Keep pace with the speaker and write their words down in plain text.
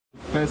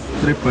first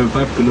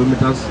 3.5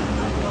 kilometers.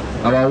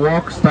 Our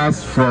work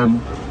starts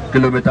from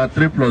kilometer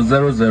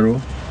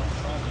 3+00.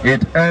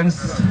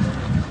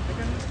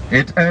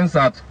 It ends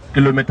at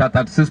kilometer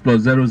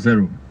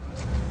 36+00.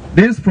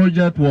 This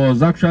project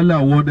was actually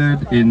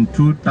awarded in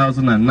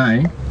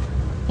 2009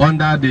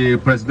 under the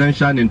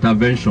presidential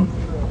intervention.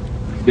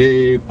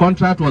 The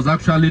contract was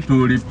actually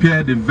to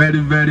repair the very,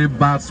 very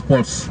bad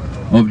spots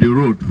of the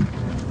road.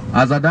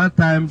 As at that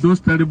time, those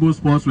terrible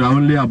spots were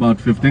only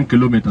about 15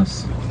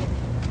 kilometers.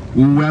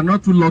 We were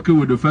not too lucky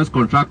with the first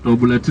contractor,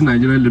 Bulletin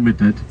Nigeria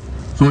Limited,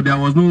 so there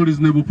was no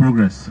reasonable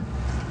progress.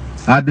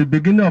 At the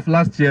beginning of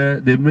last year,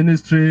 the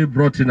ministry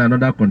brought in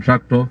another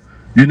contractor,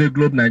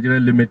 Uniglobe Nigeria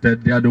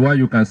Limited. They are the one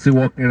you can see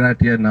working right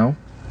here now.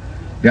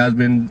 There has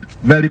been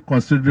very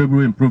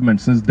considerable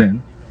improvement since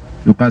then.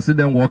 You can see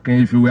them working.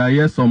 If you were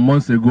here some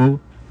months ago,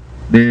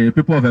 the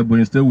people of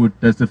Ebonyi State would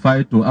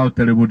testify to how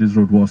terrible this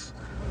road was.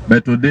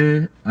 But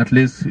today, at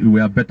least, we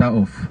are better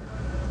off.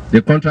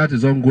 The contract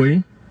is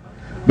ongoing.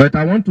 But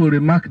I want to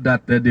remark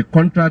that the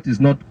contract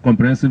is not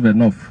comprehensive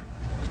enough.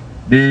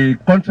 The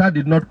contract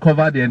did not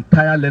cover the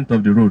entire length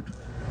of the road.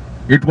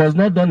 It was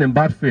not done in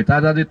bad faith.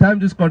 As at the time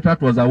this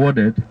contract was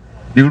awarded,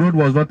 the road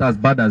was not as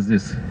bad as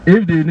this.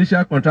 If the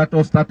initial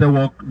contractor started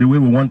work the way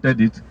we wanted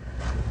it,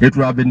 it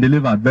would have been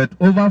delivered. But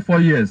over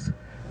 4 years,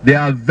 there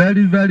are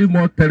very, very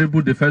more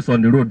terrible defects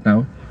on the road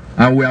now.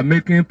 And we are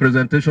making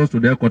presentations to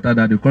the headquarters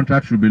that the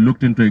contract should be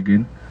looked into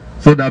again,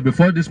 so that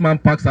before this man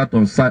parks out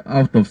of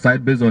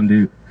sight based on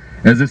the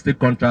existing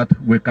contract,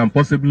 we can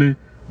possibly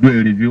do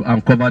a review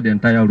and cover the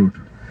entire road.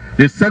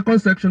 The second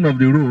section of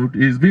the road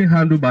is being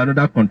handled by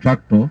another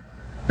contractor.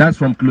 That's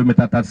from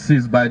kilometer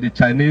 36 by the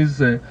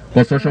Chinese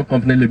construction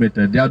company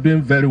limited. They are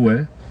doing very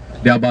well.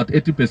 They are about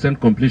 80%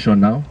 completion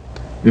now.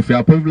 If you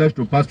are privileged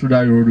to pass through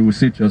that road, you will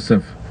see it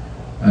yourself.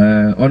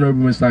 Honorable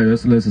Minister, Your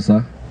Excellency,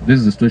 sir, this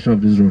is the situation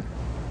of this road.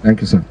 Thank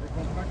you, sir.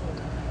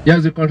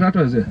 Yes, the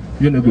contractor is here.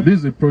 You know, this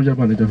is the project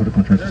manager for the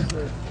contractor.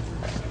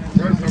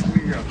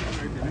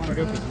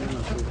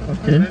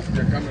 Okay.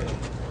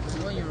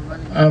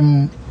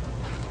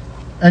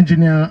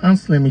 Engineer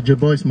Anslem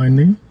Ijebo is my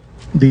name,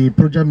 the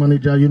project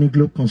manager,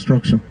 Uniglobe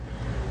Construction.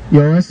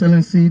 Your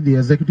Excellency, the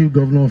Executive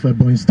Governor of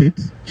Ebonyi State,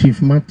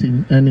 Chief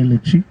Martin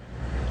Enelechi,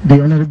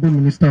 the Honorable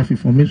Minister of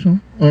Information,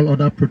 all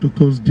other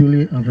protocols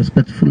duly and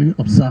respectfully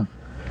observed.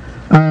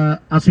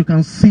 As you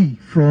can see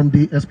from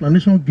the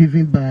explanation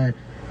given by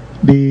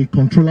the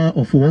Controller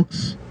of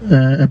Works,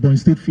 Ebonyi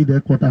State Field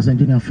Headquarters,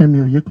 Engineer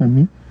Femi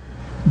Oyekomi,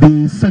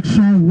 the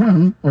section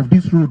 1 of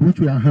this road, which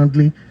we are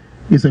handling,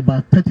 is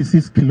about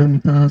 36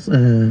 kilometers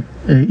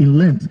in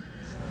length,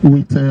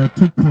 with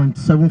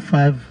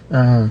 2.75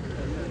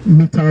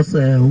 meters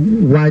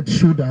wide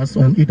shoulders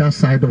on either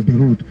side of the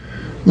road.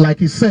 Like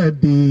he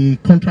said, the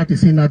contract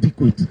is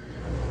inadequate,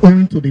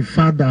 owing to the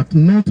fact that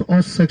not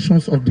all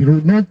sections of the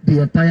road, not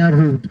the entire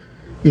road,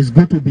 is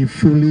going to be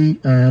fully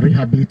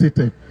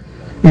rehabilitated.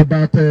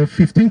 About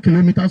 15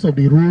 kilometers of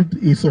the road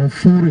is on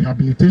full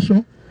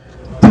rehabilitation.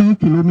 10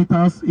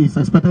 kilometers is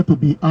expected to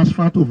be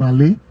asphalt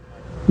overlay,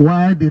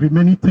 while the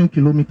remaining 10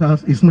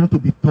 kilometers is not to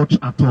be touched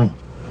at all.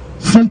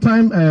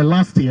 Sometime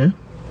last year,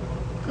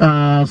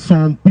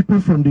 some people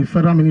from the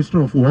Federal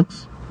Ministry of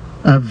Works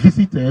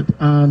visited,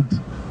 and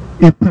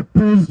a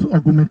proposed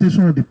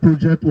augmentation of the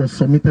project was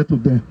submitted to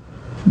them.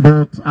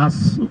 But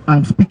as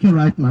I'm speaking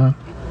right now,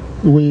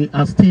 we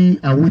are still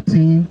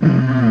awaiting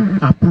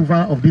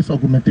approval of this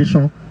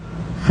augmentation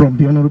from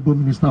the Honorable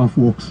Minister of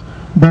Works.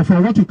 But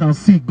from what you can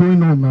see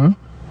going on now,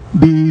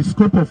 the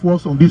scope of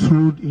works on this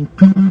road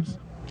includes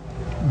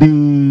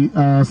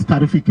the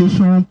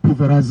scarification,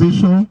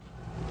 pulverization,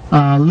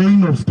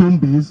 laying of stone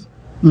base,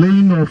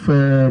 laying of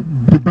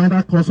the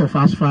binder course of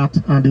asphalt,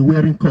 and the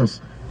wearing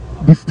course.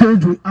 The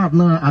stage we have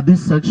now at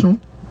this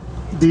section,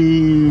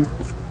 the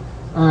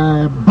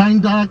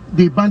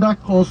binder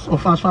course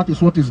of asphalt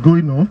is what is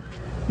going on.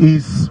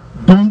 Is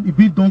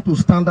done to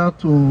standard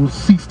to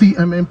 60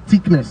 mm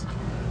thickness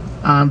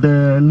and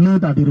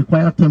laid at the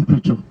required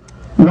temperature.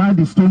 While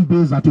the stone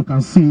base that you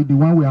can see, the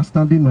one we are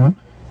standing on,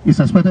 is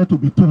expected to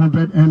be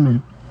 200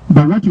 mm.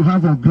 But what you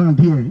have on ground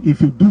here,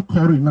 if you do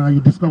quarry now,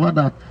 you discover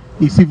that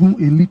it's even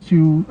a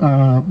little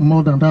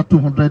more than that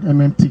 200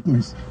 mm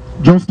thickness,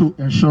 just to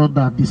ensure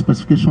that the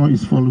specification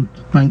is followed.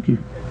 Thank you.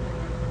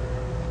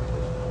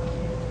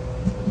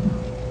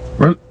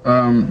 Well,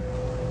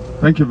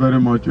 thank you very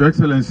much, Your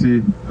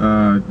Excellency,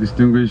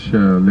 distinguished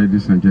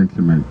ladies and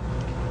gentlemen.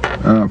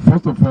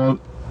 First of all,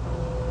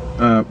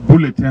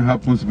 Bulletin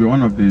happens to be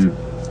one of the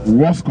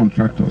worst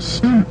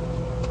contractors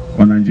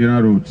on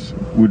Nigerian roads.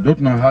 We don't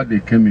know how they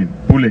came in.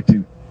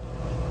 Bulletin,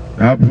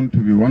 they happen to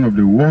be one of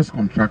the worst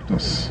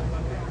contractors.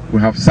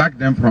 We have sacked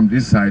them from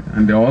this side,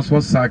 and they also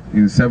sacked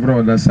in several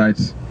other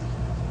sites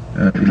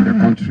in the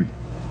country.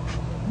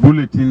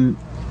 Bulletin,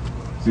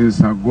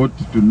 since I got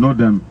to know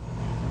them,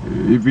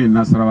 even in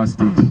Nasarawa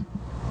State,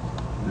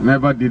 they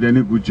never did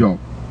any good job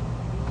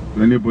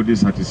to anybody's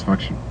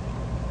satisfaction.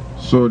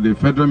 So the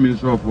Federal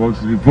Ministry of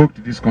Works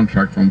revoked this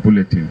contract from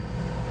Bulletin,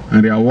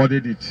 and they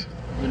awarded it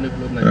to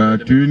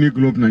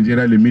Uniglobe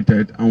Nigeria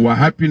Limited, and we're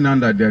happy now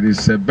that there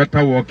is a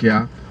better work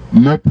here,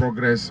 more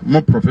progress,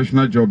 more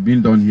professional job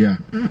being done here,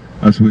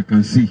 as we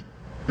can see.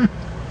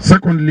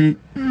 Secondly,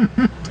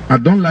 I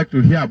don't like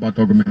to hear about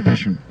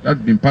augmentation. That's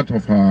been part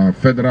of our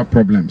federal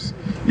problems.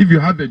 If you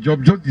have a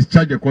job, just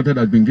discharge a quota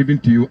that's been given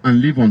to you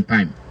and leave on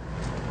time.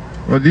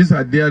 Or this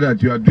idea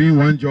that you are doing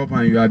one job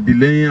and you are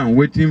delaying and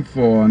waiting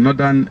for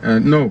another,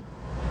 no.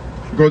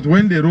 Because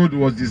when the road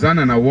was designed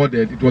and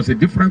awarded, it was a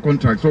different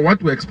contract. So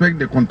what we expect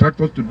the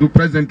contractors to do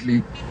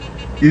presently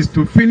is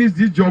to finish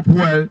this job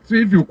well. So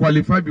if you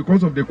qualify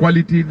because of the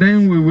quality,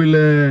 then we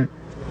will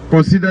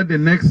consider the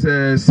next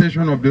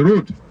section of the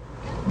road.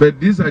 But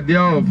this idea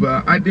of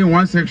adding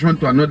one section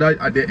to another,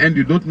 at the end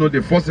you don't know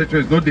the first section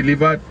is not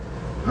delivered,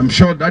 I'm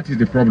sure that is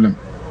the problem.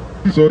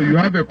 So you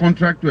have a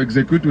contract to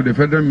execute with the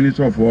Federal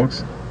Ministry of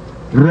Works,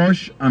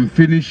 rush and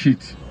finish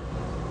it.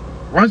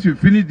 Once you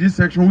finish this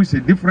section with a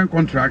different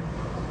contract,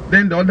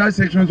 then the other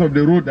sections of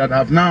the road that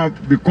have now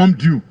become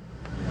due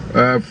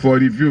for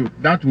review,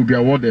 that will be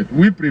awarded.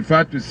 We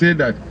prefer to say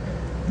that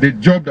the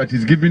job that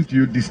is given to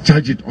you,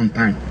 discharge it on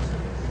time,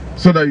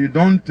 so that you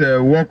don't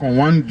work on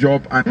one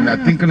job and are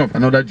thinking of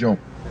another job.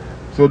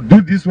 So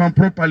do this one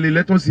properly.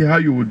 Let us see how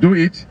you will do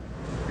it.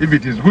 If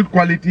it is good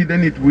quality,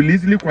 then it will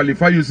easily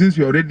qualify you since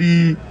you're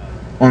already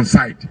on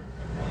site.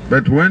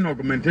 But when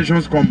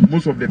augmentations come,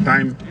 most of the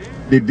time,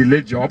 they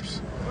delay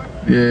jobs.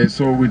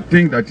 So we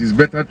think that it's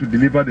better to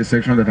deliver the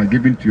sections that are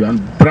given to you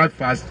and drive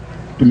fast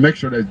to make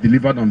sure that it's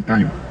delivered on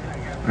time.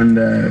 And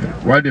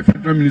while the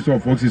Federal Ministry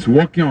of Works is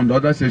working on the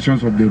other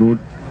sections of the road,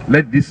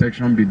 let this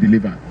section be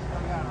delivered.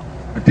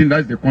 I think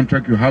that's the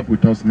contract you have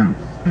with us now.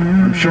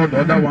 I'm sure the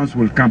other ones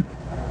will come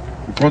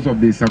because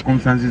of the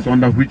circumstances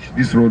under which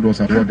this road was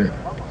awarded.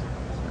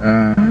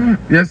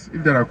 Yes,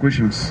 if there are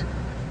questions.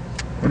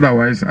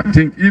 Otherwise, I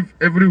think if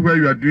everywhere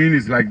you are doing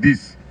is like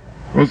this,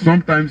 or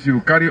sometimes you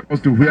carry us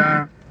to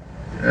where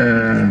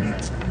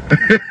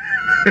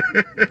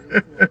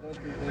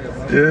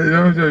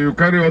you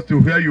carry us to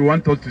where you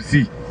want us to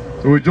see.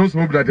 So we just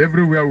hope that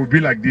everywhere will be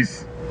like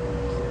this.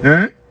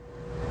 Eh?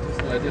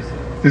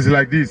 It's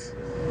like this.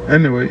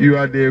 Anyway, you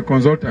are the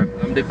consultant.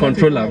 I'm the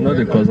controller, I'm not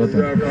the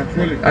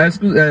consultant.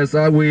 Excuse,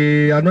 sir,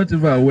 we are not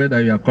even aware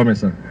that you are coming,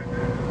 sir.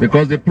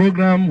 Because the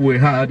program we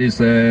had is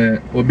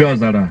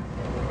Obiozara,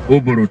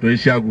 Oboro to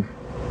Ishagu.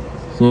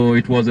 So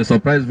it was a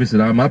surprise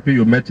visit. I'm happy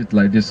you met it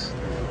like this.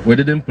 We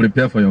didn't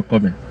prepare for your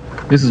coming.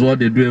 This is what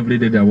they do every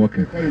day they are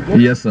working.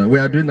 Yes, sir. We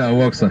are doing our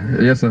work, sir.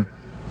 Yes, sir.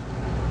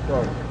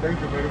 Thank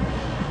you very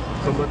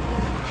much.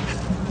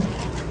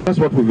 That's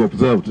what we've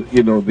observed,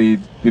 you know, the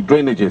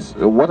drainages.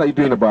 What are you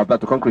doing about that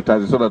to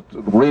concretize it so that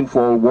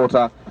rainfall,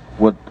 water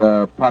would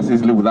pass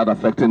easily without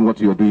affecting what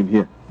you're doing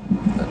here?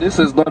 This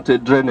is not a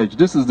drainage.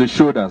 This is the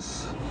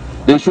shoulders.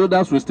 The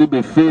shoulders will still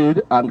be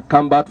filled and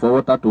come back for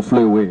water to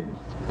flow away.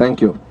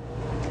 Thank you.